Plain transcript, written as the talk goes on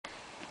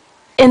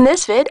In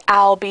this vid,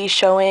 I'll be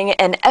showing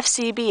an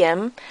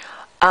FCBM,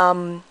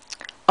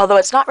 although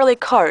it's not really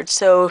cards,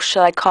 so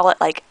should I call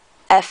it like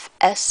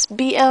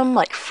FSBM,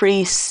 like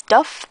free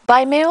stuff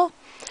by mail?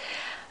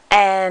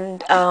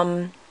 And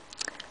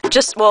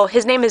well,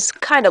 his name is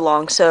kind of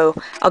long, so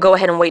I'll go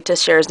ahead and wait to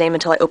share his name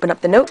until I open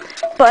up the note.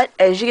 But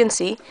as you can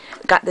see,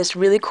 got this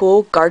really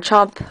cool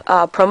Garchomp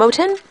promo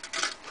tin,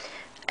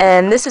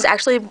 and this is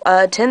actually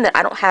a tin that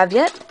I don't have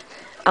yet.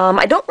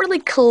 I don't really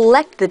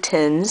collect the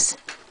tins,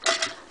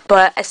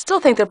 but I still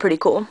think they're pretty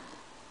cool.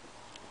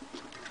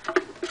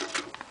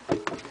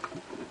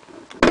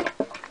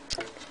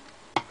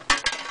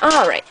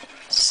 Alright,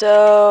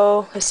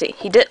 so let's see.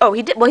 He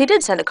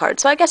did send a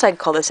card, so I guess I could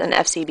call this an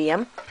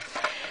FCBM.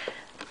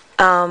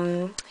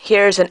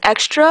 Here's an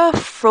extra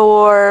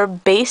for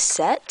base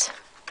set.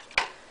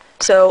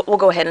 So we'll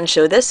go ahead and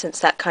show this since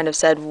that kind of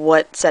said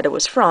what set it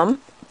was from.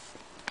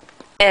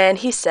 And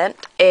he sent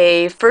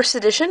a first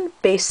edition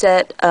base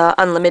set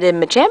unlimited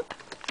Machamp.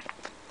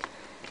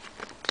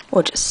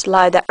 We'll just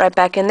slide that right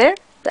back in there.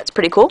 That's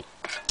pretty cool.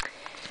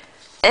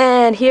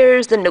 And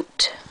here's the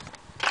note.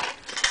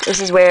 This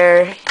is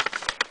where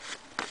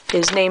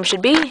his name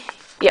should be.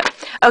 Yep.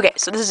 Okay,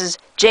 so this is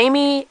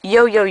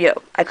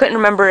jamieyoyoyo. I couldn't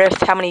remember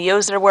how many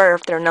yo's there were, or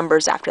if there are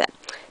numbers after that.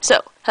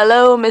 So,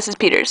 hello, Mrs.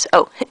 Peters.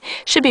 Oh,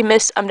 should be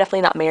Miss. I'm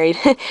definitely not married.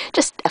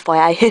 Just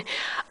FYI.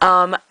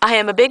 I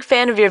am a big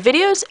fan of your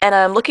videos, and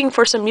I'm looking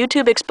for some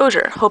YouTube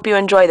exposure. Hope you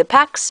enjoy the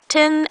packs,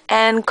 tin,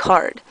 and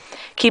card.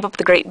 Keep up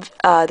the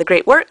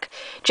great work,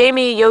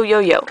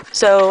 jamieyoyoyo.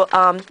 So,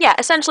 yeah,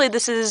 essentially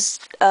this is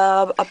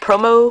a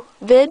promo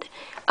vid.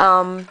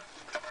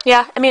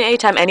 Yeah, I mean,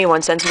 anytime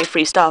anyone sends me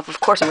free stuff,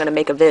 of course I'm going to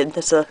make a vid.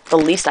 That's the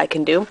least I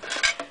can do.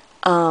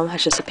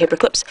 That's just the paper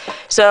clips.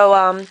 So,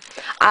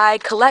 I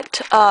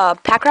collect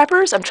pack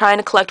wrappers. I'm trying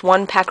to collect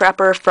one pack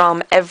wrapper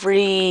from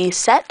every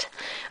set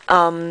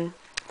to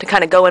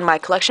kind of go in my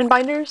collection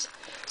binders.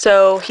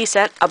 So, he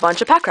sent a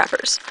bunch of pack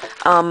wrappers.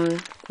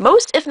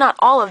 Most, if not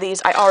all of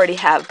these, I already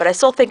have, but I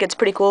still think it's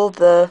pretty cool,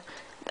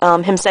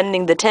 him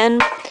sending the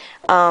tin.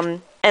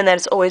 And then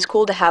it's always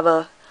cool to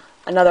have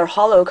another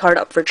holo card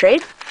up for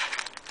trade.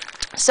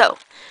 So,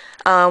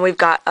 we've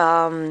got,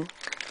 oh,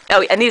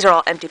 and these are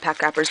all empty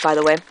pack wrappers, by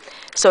the way.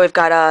 So we've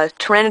got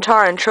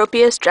Tyranitar and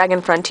Tropius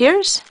Dragon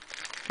Frontiers.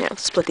 Yeah,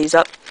 let's split these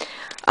up.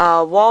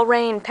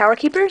 Walrein Power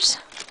Keepers.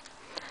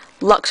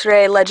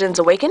 Luxray Legends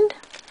Awakened.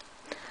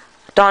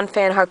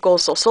 Donphan Heart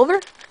Gold Soul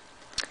Silver.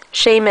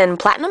 Shaman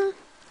Platinum.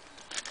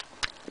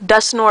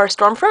 Dusknoir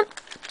Stormfront.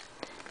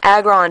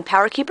 Aggron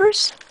Power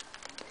Keepers.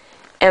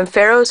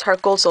 Ampharos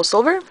Heart Gold Soul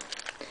Silver.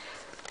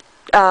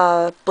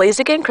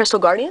 Blaziken Crystal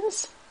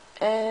Guardians.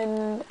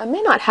 And I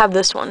may not have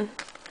this one.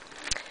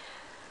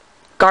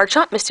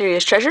 Garchomp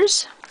Mysterious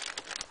Treasures.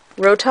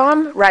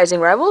 Rotom Rising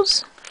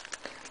Rivals.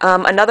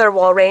 Another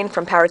Walrein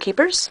from Power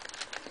Keepers.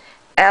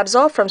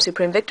 Absol from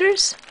Supreme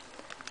Victors.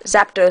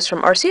 Zapdos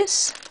from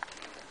Arceus.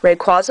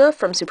 Rayquaza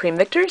from Supreme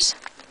Victors.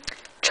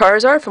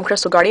 Charizard from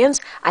Crystal Guardians.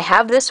 I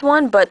have this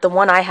one, but the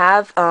one I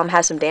have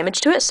has some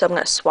damage to it, so I'm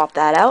going to swap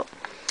that out.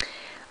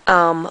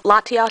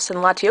 Latios and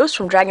Latios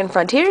from Dragon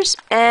Frontiers,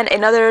 and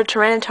another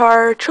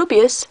Tyranitar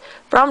Tropius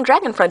from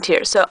Dragon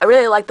Frontiers. So I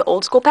really like the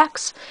old school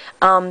packs.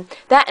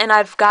 That, and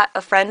I've got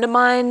a friend of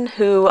mine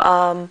who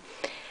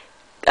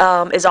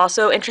is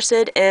also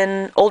interested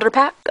in older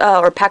pack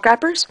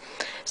wrappers.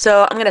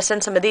 So I'm going to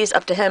send some of these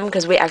up to him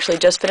because we actually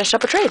just finished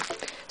up a trade.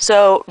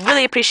 So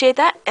really appreciate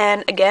that.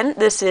 And again,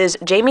 this is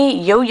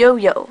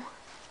jamieyoyoyo.